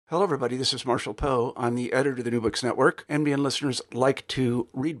Hello, everybody. This is Marshall Poe. I'm the editor of the New Books Network. NBN listeners like to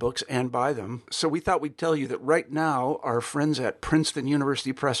read books and buy them. So we thought we'd tell you that right now, our friends at Princeton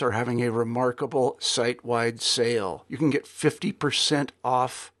University Press are having a remarkable site-wide sale. You can get 50%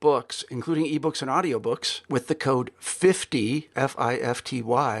 off books, including ebooks and audiobooks, with the code 50,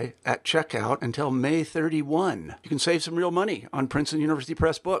 F-I-F-T-Y, at checkout until May 31. You can save some real money on Princeton University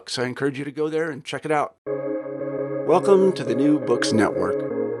Press books. I encourage you to go there and check it out. Welcome to the New Books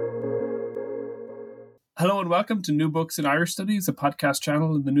Network. Hello and welcome to New Books in Irish Studies, a podcast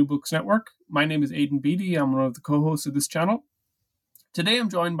channel in the New Books Network. My name is Aidan Beattie. I'm one of the co-hosts of this channel. Today I'm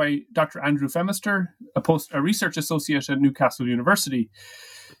joined by Dr. Andrew Phemister, a research associate at Newcastle University.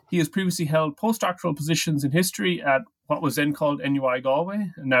 He has previously held postdoctoral positions in history at what was then called NUI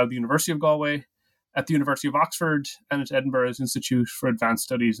Galway, and now the University of Galway, at the University of Oxford, and at Edinburgh's Institute for Advanced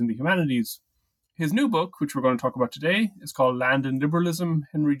Studies in the Humanities. His new book, which we're going to talk about today, is called Land and Liberalism,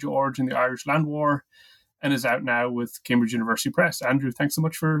 Henry George and the Irish Land War, and is out now with Cambridge University Press. Andrew, thanks so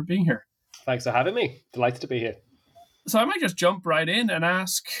much for being here. Thanks for having me. Delighted to be here. So I might just jump right in and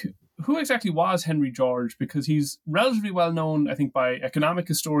ask, who exactly was Henry George? Because he's relatively well known, I think, by economic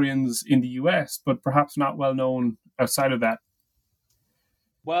historians in the US, but perhaps not well known outside of that.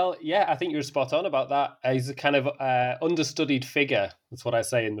 Well, yeah, I think you're spot on about that. He's a kind of understudied figure. That's what I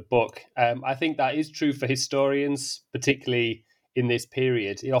say in the book. I think that is true for historians, particularly in this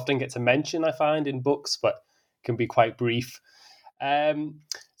period. He often gets a mention, I find, in books, but can be quite brief.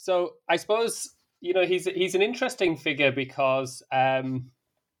 So I suppose, he's an interesting figure because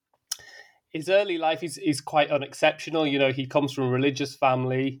his early life is quite unexceptional. He comes from a religious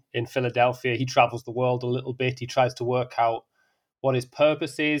family in Philadelphia. He travels the world a little bit. He tries to work out what his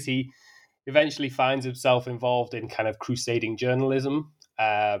purpose is. He eventually finds himself involved in kind of crusading journalism.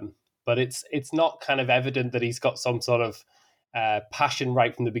 But it's not kind of evident that he's got some sort of passion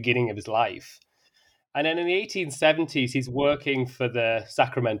right from the beginning of his life. And then in the 1870s, he's working for the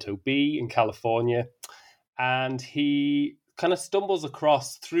Sacramento Bee in California, and he kind of stumbles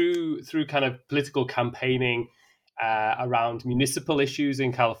across through kind of political campaigning around municipal issues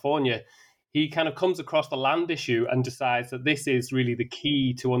in California. He kind of comes across the land issue and decides that this is really the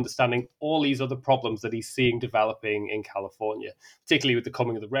key to understanding all these other problems that he's seeing developing in California, particularly with the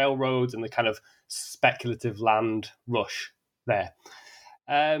coming of the railroads and the kind of speculative land rush there.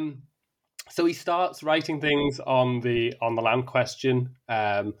 So he starts writing things on the land question,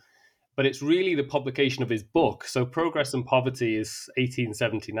 but it's really the publication of his book. So Progress and Poverty is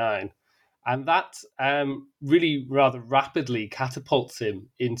 1879. And that really rather rapidly catapults him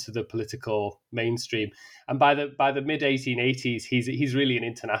into the political mainstream. And by the mid-1880s, he's really an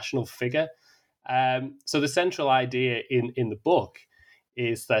international figure. So the central idea in the book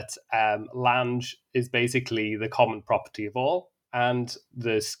is that land is basically the common property of all. And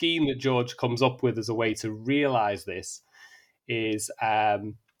the scheme that George comes up with as a way to realize this is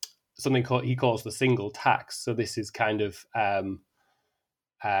something he calls the single tax. So this is kind of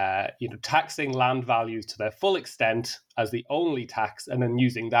taxing land values to their full extent as the only tax, and then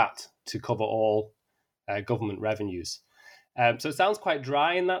using that to cover all government revenues. So it sounds quite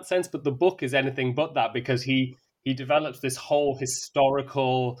dry in that sense, but the book is anything but that, because he develops this whole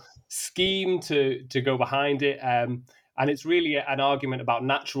historical scheme to go behind it. And it's really an argument about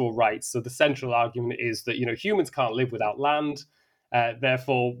natural rights. So the central argument is that, humans can't live without land.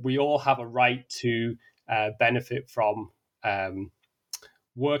 Therefore, we all have a right to benefit from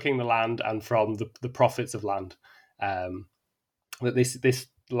working the land and from the profits of land. That this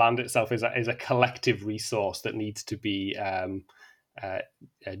land itself is a collective resource that needs to be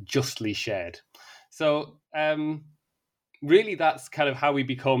justly shared. So really, that's kind of how he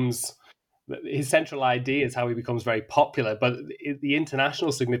becomes. His central idea is how he becomes very popular, but the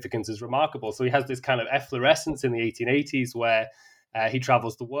international significance is remarkable. So he has this kind of efflorescence in the 1880s where he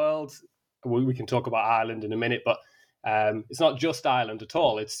travels the world. We can talk about Ireland in a minute, but it's not just Ireland at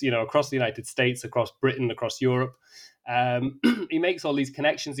all. It's, across the United States, across Britain, across Europe. He makes all these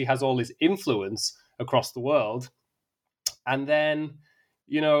connections. He has all this influence across the world. And then,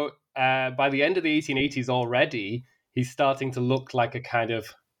 by the end of the 1880s already, he's starting to look like a kind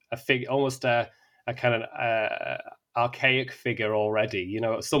of a figure, almost a kind of archaic figure already,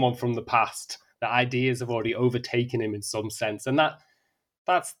 someone from the past. The ideas have already overtaken him in some sense. And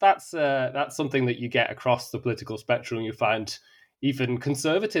that's something that you get across the political spectrum. You find even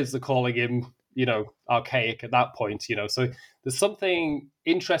conservatives are calling him, archaic at that point, So there's something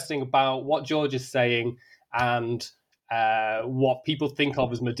interesting about what George is saying and what people think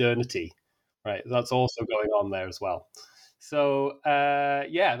of as modernity, right? That's also going on there as well. So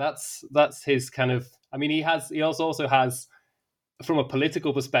that's his kind of. I mean, he also has from a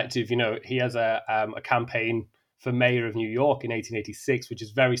political perspective, he has a campaign for mayor of New York in 1886, which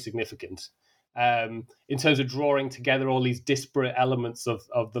is very significant in terms of drawing together all these disparate elements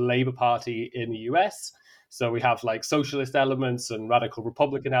of the Labour Party in the US. So we have like socialist elements and radical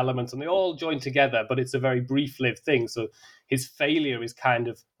Republican elements, and they all join together, but it's a very brief-lived thing. So his failure is kind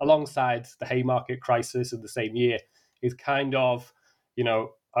of, alongside the Haymarket crisis of the same year, is kind of,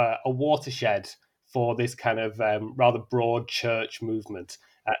 a watershed for this kind of rather broad church movement.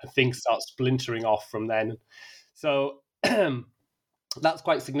 Things start splintering off from then. So that's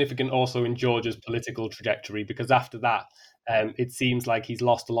quite significant also in George's political trajectory, because after that, it seems like he's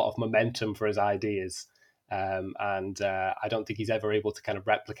lost a lot of momentum for his ideas. And I don't think he's ever able to kind of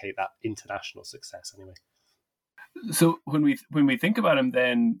replicate that international success anyway. So when we think about him,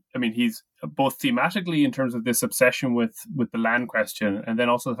 then I mean, he's both thematically in terms of this obsession with the land question, and then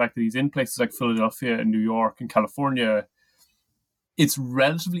also the fact that he's in places like Philadelphia and New York and California. It's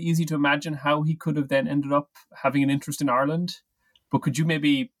relatively easy to imagine how he could have then ended up having an interest in Ireland. But could you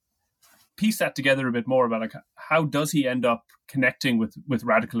maybe piece that together a bit more about like how does he end up connecting with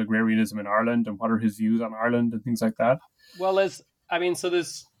radical agrarianism in Ireland, and what are his views on Ireland and things like that? Well, there's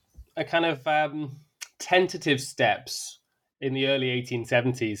a kind of tentative steps in the early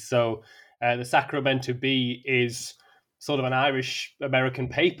 1870s. So the Sacramento Bee is sort of an Irish American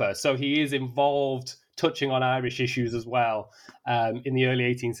paper. So he is involved touching on Irish issues as well in the early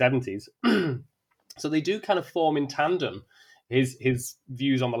 1870s. So they do kind of form in tandem his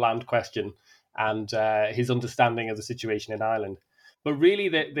views on the land question and his understanding of the situation in Ireland. But really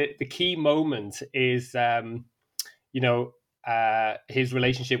the key moment is, his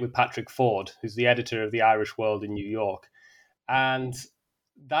relationship with Patrick Ford, who's the editor of the Irish World in New York. And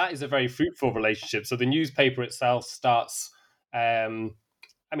that is a very fruitful relationship. So the newspaper itself starts,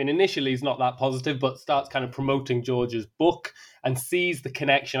 initially it's not that positive, but starts kind of promoting George's book and sees the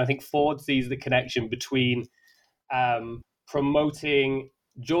connection. I think Ford sees the connection between promoting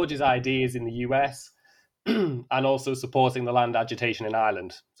George's ideas in the US and also supporting the land agitation in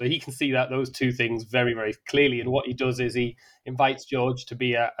Ireland. So he can see that those two things very, very clearly. And what he does is he invites George to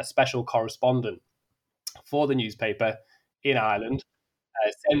be a special correspondent for the newspaper in Ireland,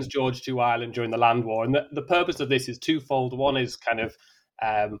 sends George to Ireland during the land war. And the purpose of this is twofold. One is kind of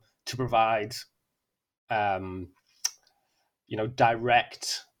to provide,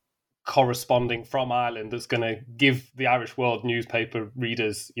 direct corresponding from Ireland that's going to give the Irish World newspaper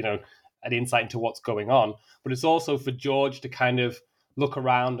readers, an insight into what's going on. But it's also for George to kind of look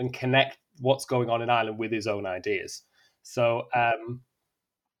around and connect what's going on in Ireland with his own ideas. So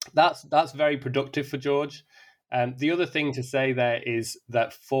that's very productive for George. The other thing to say there is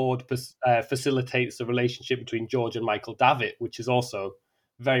that Ford facilitates the relationship between George and Michael Davitt, which is also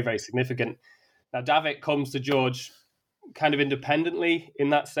very, very significant. Now, Davitt comes to George kind of independently in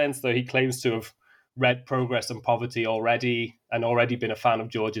that sense, though he claims to have read Progress and Poverty already and already been a fan of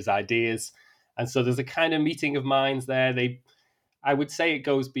George's ideas. And so there's a kind of meeting of minds there. I would say it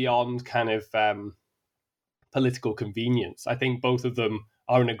goes beyond kind of political convenience. I think both of them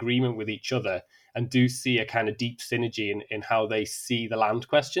are in agreement with each other and do see a kind of deep synergy in how they see the land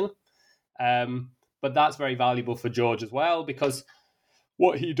question. But that's very valuable for George as well, because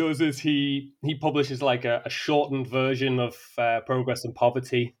what he does is he publishes like a shortened version of Progress and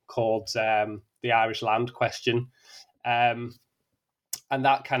Poverty called The Irish Land Question. And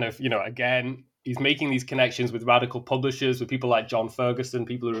that kind of, again, he's making these connections with radical publishers, with people like John Ferguson,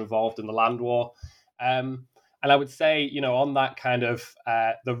 people who are involved in the land war. And I would say, on that kind of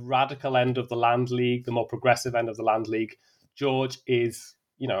the radical end of the Land League, the more progressive end of the Land League, George is,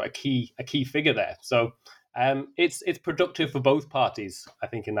 a key figure there. So it's productive for both parties, I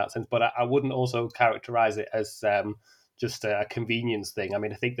think, in that sense. But I wouldn't also characterize it as just a convenience thing. I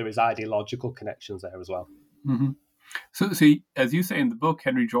mean, I think there is ideological connections there as well. Mm-hmm. So, see, as you say in the book,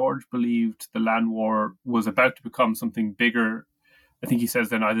 Henry George believed the land war was about to become something bigger. I think he says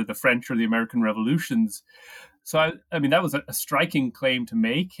than either the French or the American revolutions. So, I mean, that was a striking claim to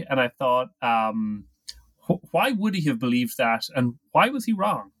make. And I thought, why would he have believed that? And why was he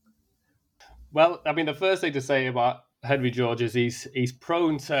wrong? Well, I mean, the first thing to say about Henry George is he's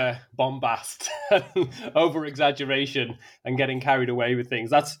prone to bombast, over-exaggeration, and getting carried away with things.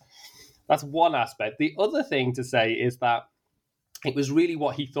 That's one aspect. The other thing to say is that it was really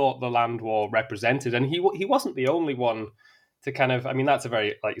what he thought the land war represented. And he wasn't the only one to kind of, I mean, that's a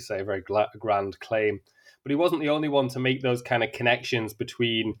very, like you say, a very grand claim. But he wasn't the only one to make those kind of connections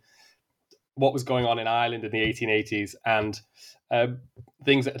between what was going on in Ireland in the 1880s and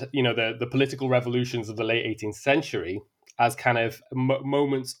things that, the political revolutions of the late 18th century as kind of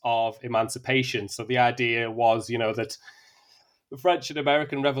moments of emancipation. So the idea was, that the French and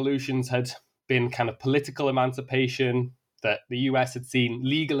American revolutions had been kind of political emancipation, that the US had seen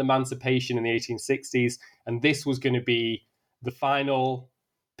legal emancipation in the 1860s, and this was going to be the final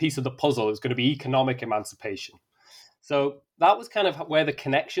piece of the puzzle. It was going to be economic emancipation. So that was kind of where the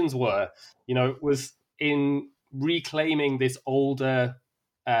connections were. It was in reclaiming this older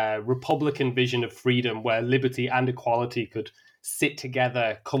Republican vision of freedom where liberty and equality could sit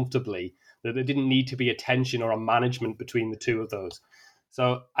together comfortably, that there didn't need to be a tension or a management between the two of those.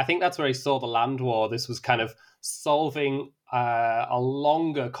 So I think that's where I saw the land war. This was kind of solving a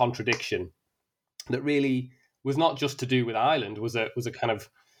longer contradiction that really was not just to do with Ireland, was a kind of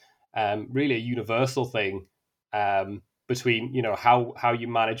really a universal thing between how you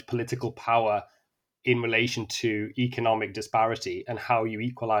manage political power in relation to economic disparity and how you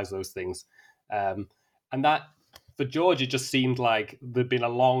equalize those things. And that, for George, it just seemed like there'd been a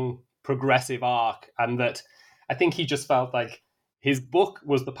long progressive arc, and that I think he just felt like his book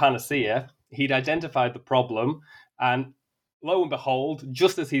was the panacea. He'd identified the problem, and lo and behold,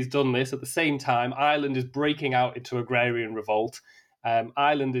 just as he's done this, at the same time, Ireland is breaking out into agrarian revolt.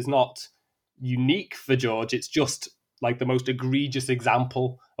 Ireland is not unique for George. It's just like the most egregious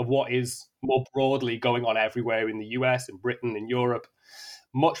example of what is more broadly going on everywhere in the US, in Britain, in Europe,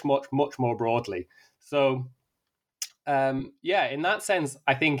 much, much, much more broadly. So, in that sense,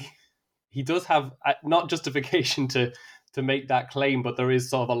 I think he does have not justification to make that claim, but there is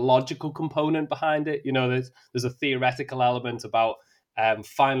sort of a logical component behind it. There's a theoretical element about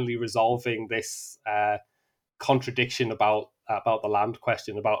finally resolving this contradiction about the land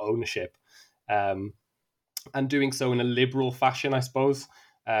question, about ownership, and doing so in a liberal fashion, I suppose,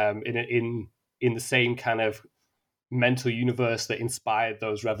 in the same kind of mental universe that inspired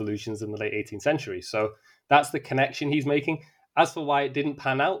those revolutions in the late 18th century. So that's the connection he's making. As for why it didn't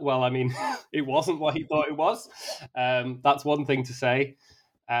pan out, well, I mean, it wasn't what he thought it was. That's one thing to say.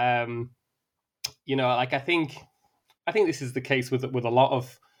 I think this is the case with a lot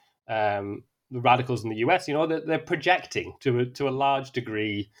of the radicals in the US. They're projecting to a large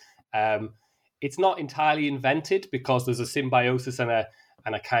degree. It's not entirely invented because there's a symbiosis and a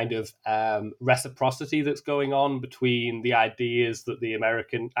kind of reciprocity that's going on between the ideas that the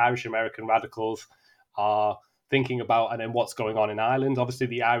Irish American radicals are thinking about and then what's going on in Ireland. Obviously,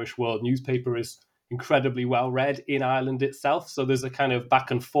 the Irish World newspaper is incredibly well read in Ireland itself, so there's a kind of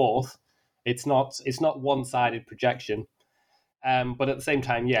back and forth. It's not one-sided projection, but at the same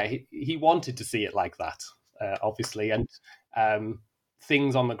time, he wanted to see it like that, obviously, and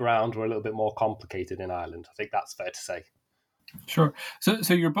things on the ground were a little bit more complicated in Ireland. I think that's fair to say. Sure.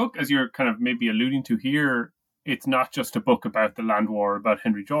 So your book, as you're kind of maybe alluding to here, it's not just a book about the land war, about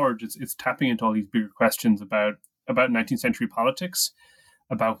Henry George. It's tapping into all these bigger questions about 19th century politics,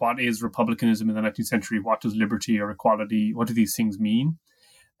 about what is republicanism in the 19th century, what does liberty or equality, what do these things mean?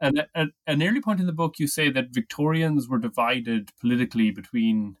 And at an early point in the book, you say that Victorians were divided politically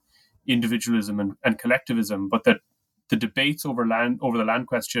between individualism and collectivism, but that the debates over the land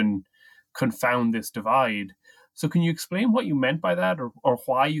question confound this divide. So can you explain what you meant by that, or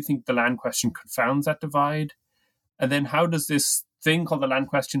why you think the land question confounds that divide? And then how does this thing called the land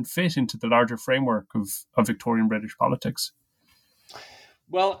question fit into the larger framework of Victorian British politics?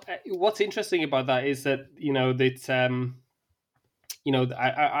 Well, what's interesting about that is that,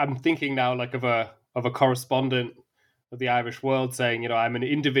 I'm thinking now like of a correspondent of the Irish World saying, I'm an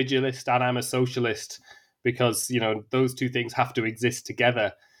individualist and I'm a socialist because, those two things have to exist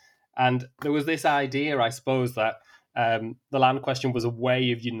together. And there was this idea, I suppose, that the land question was a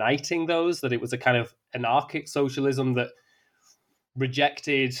way of uniting those, that it was a kind of anarchic socialism that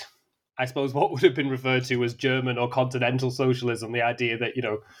rejected, I suppose, what would have been referred to as German or continental socialism, the idea that,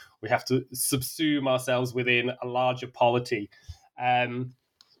 we have to subsume ourselves within a larger polity.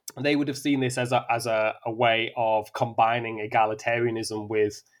 They would have seen this as a way of combining egalitarianism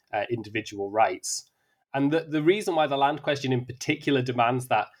with individual rights. And the reason why the land question in particular demands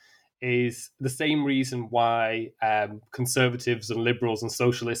that is the same reason why conservatives and liberals and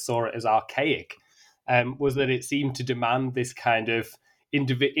socialists saw it as archaic, was that it seemed to demand this kind of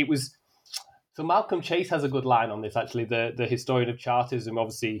So Malcolm Chase has a good line on this, actually, the historian of Chartism,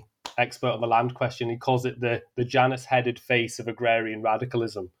 obviously expert on the land question. He calls it the Janus-headed face of agrarian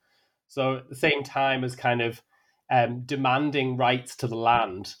radicalism. So at the same time as kind of demanding rights to the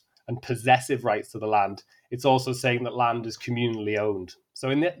land and possessive rights to the land, it's also saying that land is communally owned.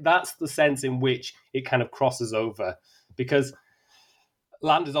 So that's the sense in which it kind of crosses over, because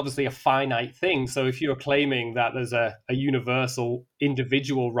land is obviously a finite thing. So if you're claiming that there's a universal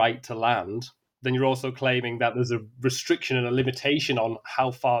individual right to land, then you're also claiming that there's a restriction and a limitation on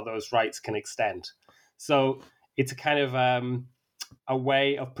how far those rights can extend. So it's a kind of a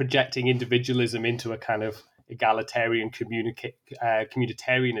way of projecting individualism into a kind of egalitarian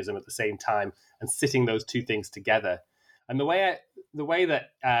communitarianism at the same time, and sitting those two things together. And the way that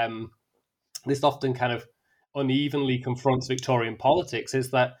this often kind of unevenly confronts Victorian politics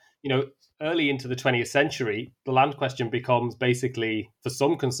is that, early into the 20th century, the land question becomes basically, for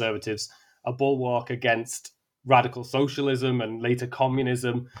some conservatives, a bulwark against radical socialism and later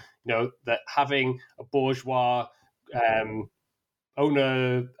communism. That having a bourgeois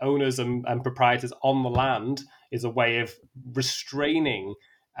owners and proprietors on the land is a way of restraining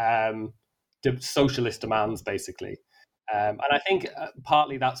the socialist demands, basically. And I think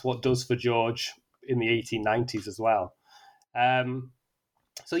partly that's what does for George in the 1890s as well.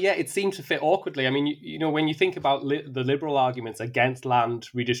 So yeah, it seemed to fit awkwardly. I mean, when you think about the liberal arguments against land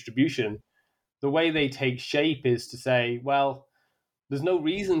redistribution, the way they take shape is to say, well, there's no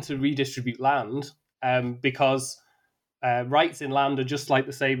reason to redistribute land because rights in land are just like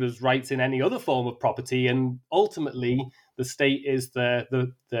the same as rights in any other form of property, and ultimately the state is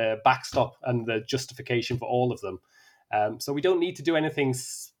the backstop and the justification for all of them. So we don't need to do anything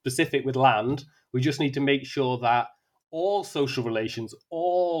specific with land. We just need to make sure that all social relations,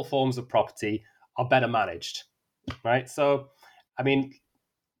 all forms of property are better managed, right? So, I mean,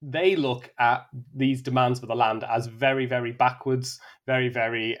 they look at these demands for the land as very, very backwards, very,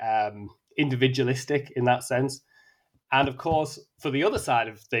 very individualistic in that sense. And of course, for the other side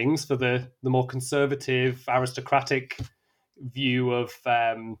of things, for the more conservative, aristocratic view of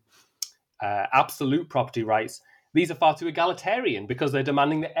absolute property rights, these are far too egalitarian because they're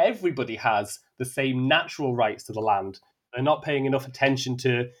demanding that everybody has the same natural rights to the land. They're not paying enough attention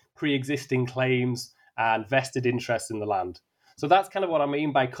to pre-existing claims and vested interests in the land. So that's kind of what I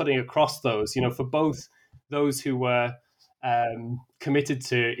mean by cutting across those, for both those who were committed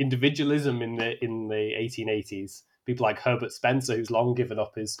to individualism in the 1880s, people like Herbert Spencer, who's long given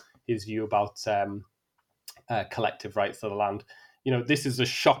up his view about collective rights to the land. This is a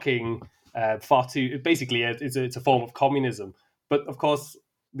shocking, far too, basically it's a form of communism. But of course,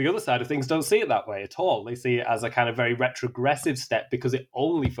 the other side of things don't see it that way at all. They see it as a kind of very retrogressive step because it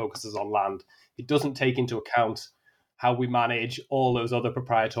only focuses on land. It doesn't take into account how we manage all those other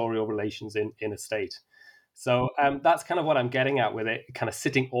proprietorial relations in a state. So that's kind of what I'm getting at with it, kind of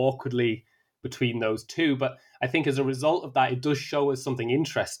sitting awkwardly between those two. But I think as a result of that, it does show us something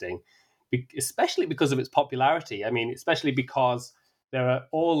interesting, especially because of its popularity. I mean, especially because there are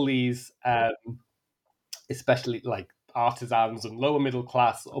all these, especially like artisans and lower middle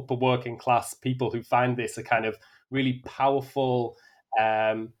class, upper working class people who find this a kind of really powerful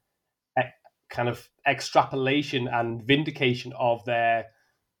kind of extrapolation and vindication of their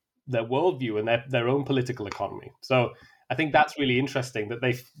worldview and their own political economy. So I think that's really interesting that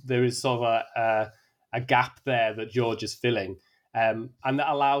there is sort of a gap there that George is filling, and that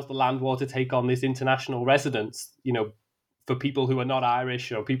allows the land war to take on this international resonance, for people who are not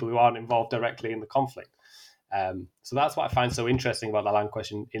Irish or people who aren't involved directly in the conflict. So that's what I find so interesting about the land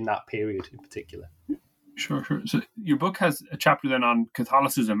question in that period in particular. Sure. So your book has a chapter then on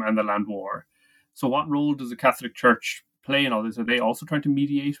Catholicism and the land war. So what role does the Catholic Church play in all this? Are they also trying to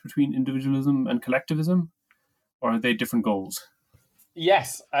mediate between individualism and collectivism, or are they different goals?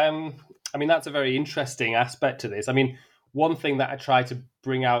 Yes. I mean, that's a very interesting aspect to this. I mean, one thing that I try to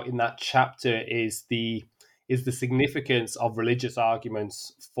bring out in that chapter is the significance of religious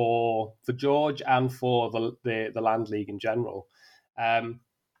arguments for George and for the Land League in general.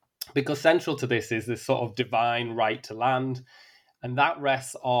 Because central to this is this sort of divine right to land, and that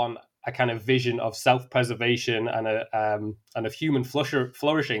rests on a kind of vision of self-preservation and of human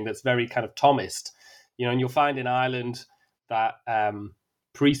flourishing that's very kind of Thomist. And you'll find in Ireland that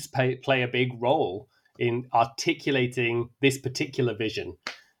priests play a big role in articulating this particular vision.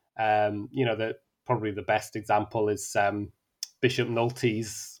 Probably the best example is Bishop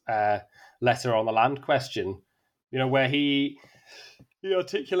Nulty's letter on the land question, where he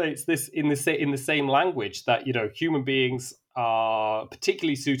articulates this in the same language that, human beings are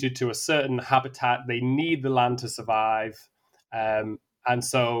particularly suited to a certain habitat. They need the land to survive. And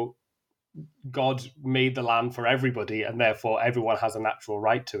so God made the land for everybody, and therefore everyone has a natural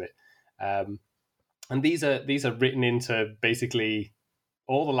right to it. And these are written into basically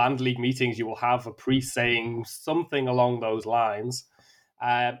all the Land League meetings. You will have a priest saying something along those lines.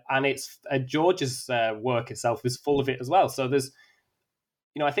 And it's George's work itself is full of it as well. So there's,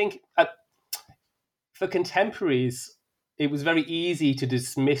 I think for contemporaries, it was very easy to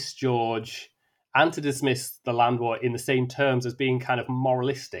dismiss George and to dismiss the land war in the same terms as being kind of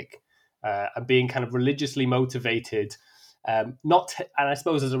moralistic and being kind of religiously motivated. And I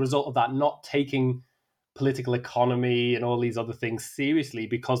suppose as a result of that, not taking political economy and all these other things seriously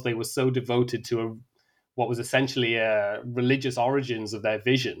because they were so devoted to what was essentially religious origins of their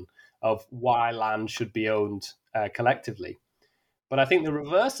vision of why land should be owned collectively. But I think the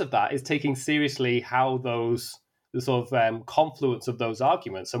reverse of that is taking seriously how the sort of confluence of those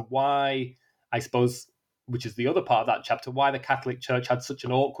arguments and why, I suppose, which is the other part of that chapter, why the Catholic Church had such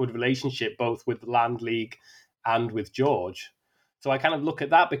an awkward relationship both with the Land League and with George. So I kind of look at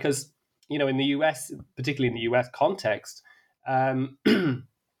that because, in the US, particularly in the US context, the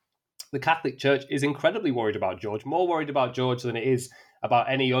Catholic Church is incredibly worried about George, more worried about George than it is about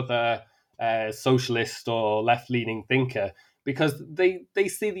any other socialist or left-leaning thinker, because they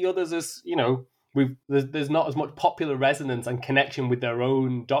see the others as, there's not as much popular resonance and connection with their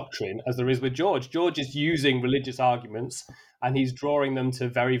own doctrine as there is with George. George is using religious arguments and he's drawing them to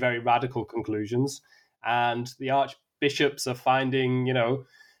very, very radical conclusions. And the archbishops are finding,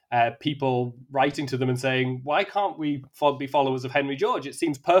 people writing to them and saying, why can't we be followers of Henry George? It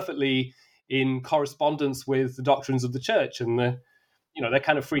seems perfectly in correspondence with the doctrines of the church. And, they're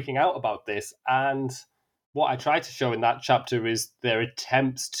kind of freaking out about this. And what I try to show in that chapter is their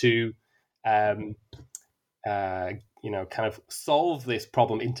attempts to, kind of solve this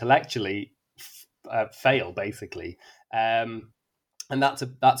problem intellectually fail, basically. And that's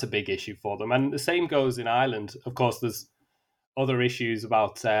a big issue for them. And the same goes in Ireland. Of course, there's other issues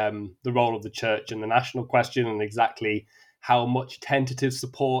about the role of the church in the national question and exactly how much tentative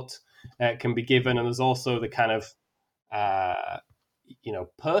support can be given. And there's also the kind of,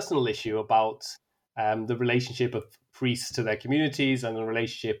 personal issue about the relationship of priests to their communities and the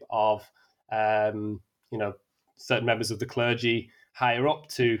relationship of, certain members of the clergy higher up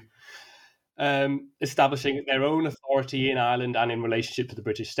to establishing their own authority in Ireland and in relationship to the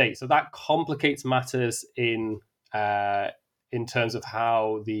British state. So that complicates matters in terms of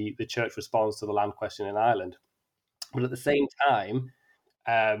how the church responds to the land question in Ireland. But at the same time,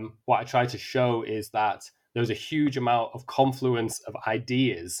 what I try to show is that there's a huge amount of confluence of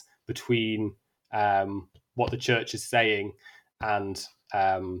ideas between what the church is saying and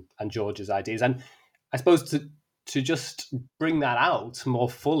George's ideas. And I suppose to just bring that out more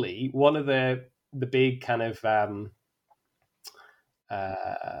fully, one of the big kind of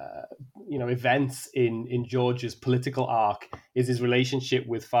events in George's political arc is his relationship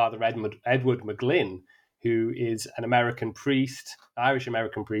with Father Edward McGlynn, who is an American priest, Irish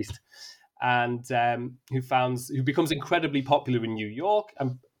American priest, and who becomes incredibly popular in New York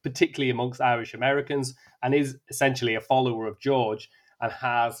and particularly amongst Irish Americans, and is essentially a follower of George and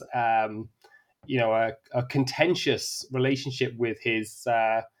has a contentious relationship with his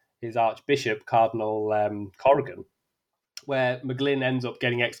Archbishop, Cardinal Corrigan, where McGlynn ends up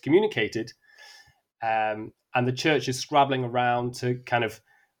getting excommunicated, and the church is scrabbling around to kind of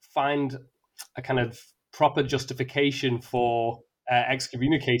find a kind of proper justification for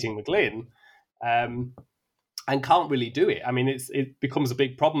excommunicating McGlynn, and can't really do it. I mean, it becomes a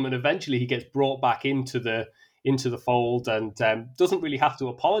big problem, and eventually he gets brought back into the fold and doesn't really have to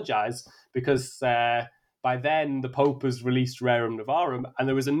apologize because by then the Pope has released Rerum Novarum, and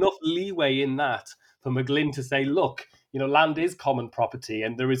there was enough leeway in that for McGlynn to say, look, land is common property,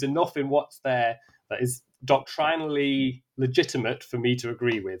 and there is enough in what's there that is doctrinally legitimate for me to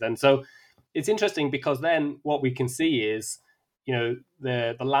agree with. And so it's interesting because then what we can see is,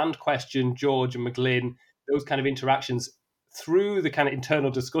 the land question, George and McGlynn, those kind of interactions through the kind of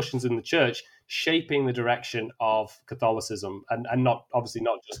internal discussions in the church, shaping the direction of Catholicism, and not obviously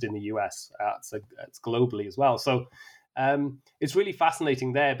not just in the US, it's globally as well. So it's really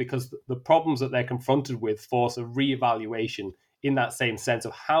fascinating there because the problems that they're confronted with force a reevaluation in that same sense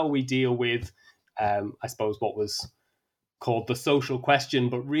of how we deal with, I suppose, what was called the social question,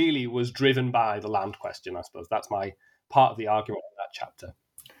 but really was driven by the land question. I suppose that's my part of the argument in that chapter.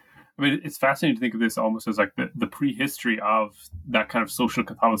 I mean, it's fascinating to think of this almost as like the prehistory of that kind of social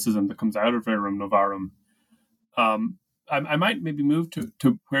Catholicism that comes out of Rerum Novarum. I might maybe move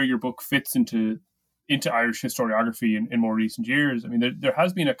to where your book fits into Irish historiography in more recent years. I mean, there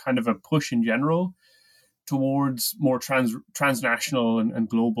has been a kind of a push in general towards more transnational and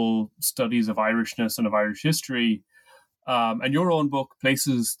global studies of Irishness and of Irish history. And your own book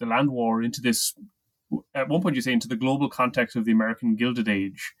places the land war into this, at one point you say, into the global context of the American Gilded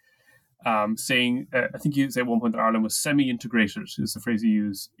Age, saying, I think you say at one point that Ireland was semi-integrated, is the phrase you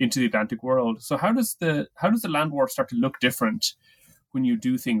use, into the Atlantic world. So how does the land war start to look different when you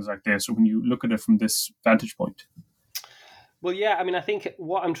do things like this, or when you look at it from this vantage point? Well, yeah, I mean, I think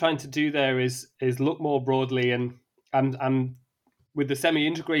what I'm trying to do there is look more broadly, and I'm with the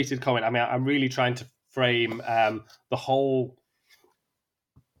semi-integrated comment. I mean, I'm really trying to frame the whole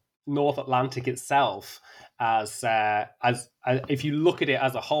North Atlantic itself as if you look at it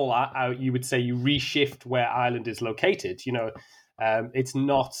as a whole, you would say you reshift where Ireland is located. It's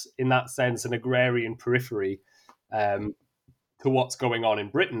not in that sense an agrarian periphery to what's going on in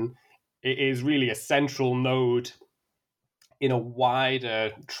Britain. It is really a central node in a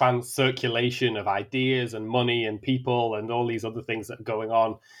wider circulation of ideas and money and people and all these other things that are going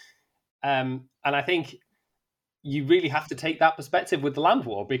on. And I think you really have to take that perspective with the land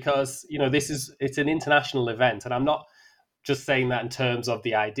war, because it's an international event, and I'm not just saying that in terms of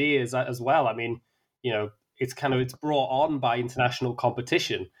the ideas as well. I mean, it's brought on by international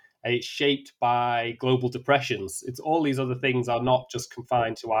competition, and it's shaped by global depressions. It's all these other things are not just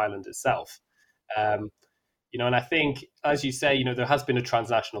confined to Ireland itself. And I think, as you say, there has been a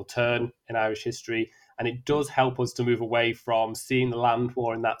transnational turn in Irish history, and it does help us to move away from seeing the land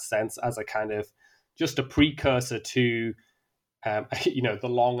war in that sense as a kind of just a precursor to, the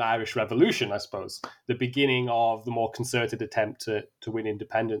long Irish Revolution, I suppose, the beginning of the more concerted attempt to win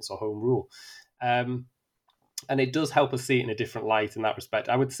independence or home rule. And it does help us see it in a different light in that respect.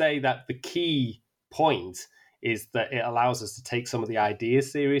 I would say that the key point is that it allows us to take some of the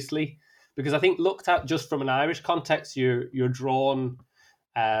ideas seriously, because I think looked at just from an Irish context, you're drawn,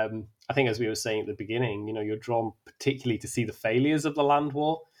 I think as we were saying at the beginning, you're drawn particularly to see the failures of the land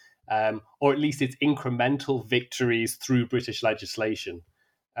war, or at least its incremental victories through British legislation.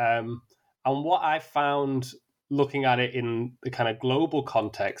 And what I found looking at it in the kind of global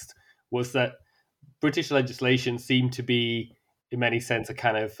context was that British legislation seemed to be, in many sense, a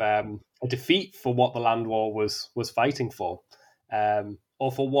kind of a defeat for what the land war was fighting for,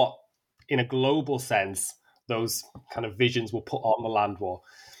 or for what, in a global sense, those kind of visions were put on the land war.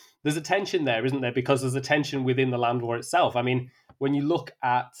 There's a tension there, isn't there? Because there's a tension within the land war itself. I mean, when you look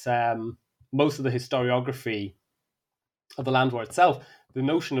at most of the historiography of the land war itself, the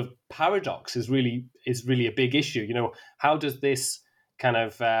notion of paradox is really a big issue. How does this kind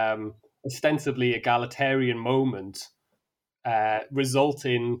of ostensibly egalitarian moment result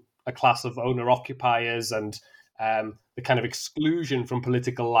in a class of owner-occupiers and the kind of exclusion from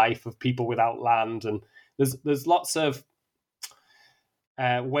political life of people without land? And there's lots of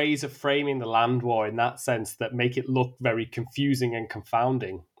ways of framing the land war in that sense that make it look very confusing and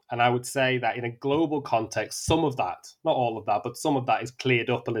confounding. And I would say that in a global context, some of that, not all of that, but some of that is cleared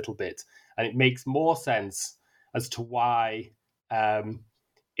up a little bit. And it makes more sense as to why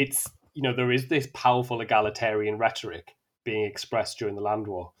it's, there is this powerful egalitarian rhetoric being expressed during the land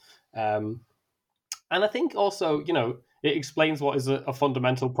war. And I think also, it explains what is a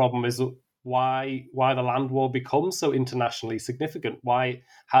fundamental problem is why the land war becomes so internationally significant, why it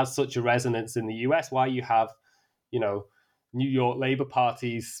has such a resonance in the US, why you have, New York Labour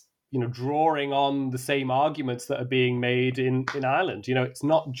parties, drawing on the same arguments that are being made in Ireland. It's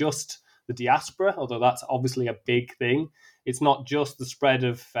not just the diaspora, although that's obviously a big thing. It's not just the spread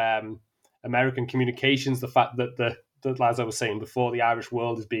of American communications, the fact that as I was saying before, the Irish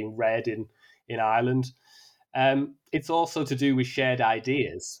world is being read in Ireland. It's also to do with shared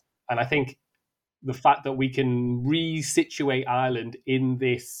ideas. And I think the fact that we can resituate Ireland in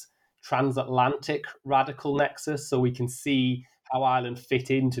this transatlantic radical nexus, so we can see how Ireland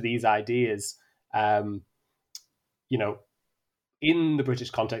fit into these ideas, in the British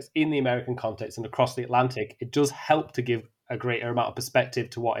context, in the American context, and across the Atlantic, it does help to give a greater amount of perspective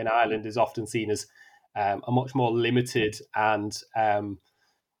to what in Ireland is often seen as a much more limited and, kind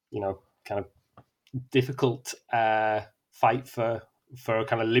of difficult fight for a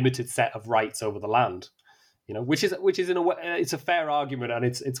kind of limited set of rights over the land. Which is in a way, it's a fair argument, and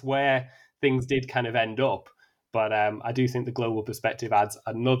it's where things did kind of end up. But I do think the global perspective adds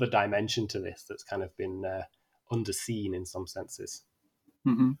another dimension to this that's kind of been underseen in some senses.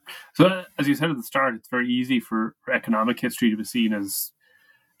 Mm-hmm. So, as you said at the start, it's very easy for economic history to be seen as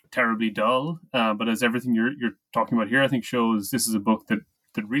terribly dull. But as everything you're talking about here, I think shows this is a book that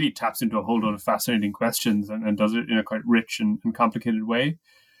really taps into a whole lot of fascinating questions and does it in a quite rich and complicated way.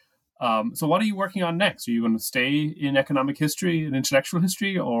 So what are you working on next? Are you going to stay in economic history and intellectual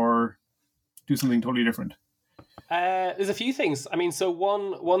history, or do something totally different? There's a few things. I mean, so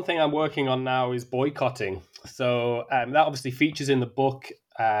one thing I'm working on now is boycotting. So that obviously features in the book.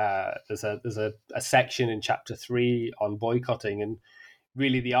 There's a section in chapter 3 on boycotting, and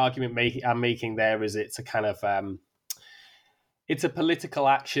really the argument I'm making there is it's a kind of it's a political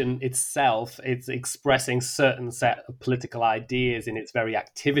action itself. It's expressing certain set of political ideas in its very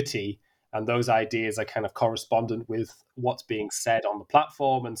activity. And those ideas are kind of correspondent with what's being said on the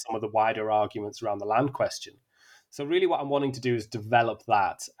platform and some of the wider arguments around the land question. So really what I'm wanting to do is develop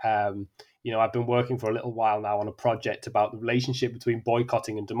that I've been working for a little while now on a project about the relationship between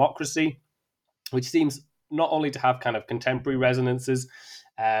boycotting and democracy, which seems not only to have kind of contemporary resonances,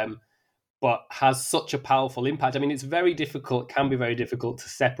 but has such a powerful impact. I mean, it's very difficult, can be very difficult to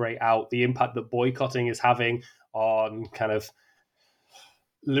separate out the impact that boycotting is having on kind of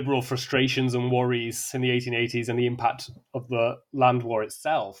liberal frustrations and worries in the 1880s and the impact of the land war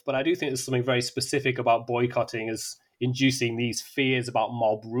itself. But I do think there's something very specific about boycotting as inducing these fears about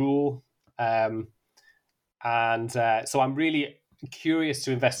mob rule. So I'm really curious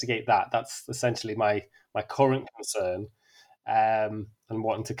to investigate that. That's essentially my current concern, and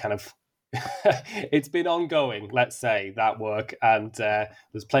wanting to kind of it's been ongoing, let's say, that work, and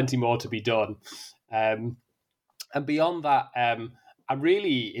there's plenty more to be done. And beyond that, I'm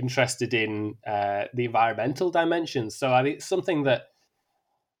really interested in the environmental dimensions. So I think it's something that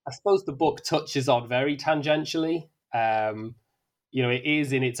I suppose the book touches on very tangentially. It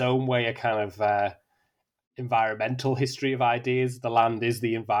is in its own way a kind of environmental history of ideas. The land is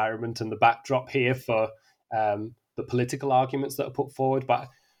the environment and the backdrop here for the political arguments that are put forward. But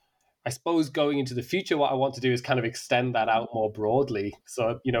I suppose going into the future, what I want to do is kind of extend that out more broadly.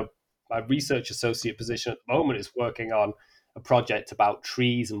 So, my research associate position at the moment is working on a project about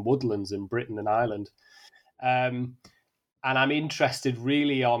trees and woodlands in Britain and Ireland. And I'm interested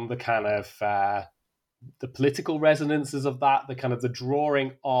really on the kind of the political resonances of that, the kind of the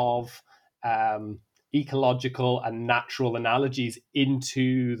drawing of ecological and natural analogies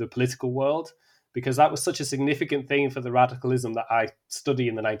into the political world, because that was such a significant thing for the radicalism that I study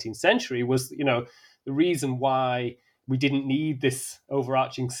in the 19th century was, the reason why we didn't need this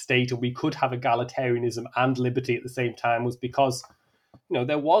overarching state and we could have egalitarianism and liberty at the same time was because,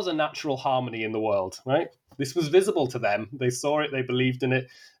 there was a natural harmony in the world, right? This was visible to them. They saw it, they believed in it.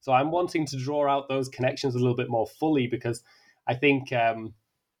 So I'm wanting to draw out those connections a little bit more fully because I think,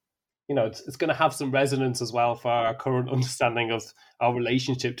 it's going to have some resonance as well for our current understanding of our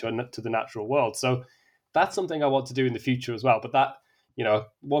relationship to the natural world. So that's something I want to do in the future as well. But that,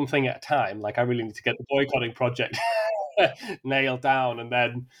 one thing at a time, like I really need to get the boycotting project nailed down and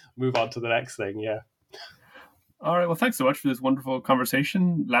then move on to the next thing. Yeah. All right. Well, thanks so much for this wonderful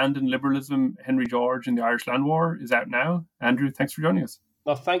conversation. Land and Liberalism, Henry George and the Irish Land War is out now. Andrew, thanks for joining us.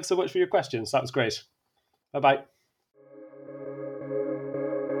 Well, thanks so much for your questions. That was great. Bye-bye.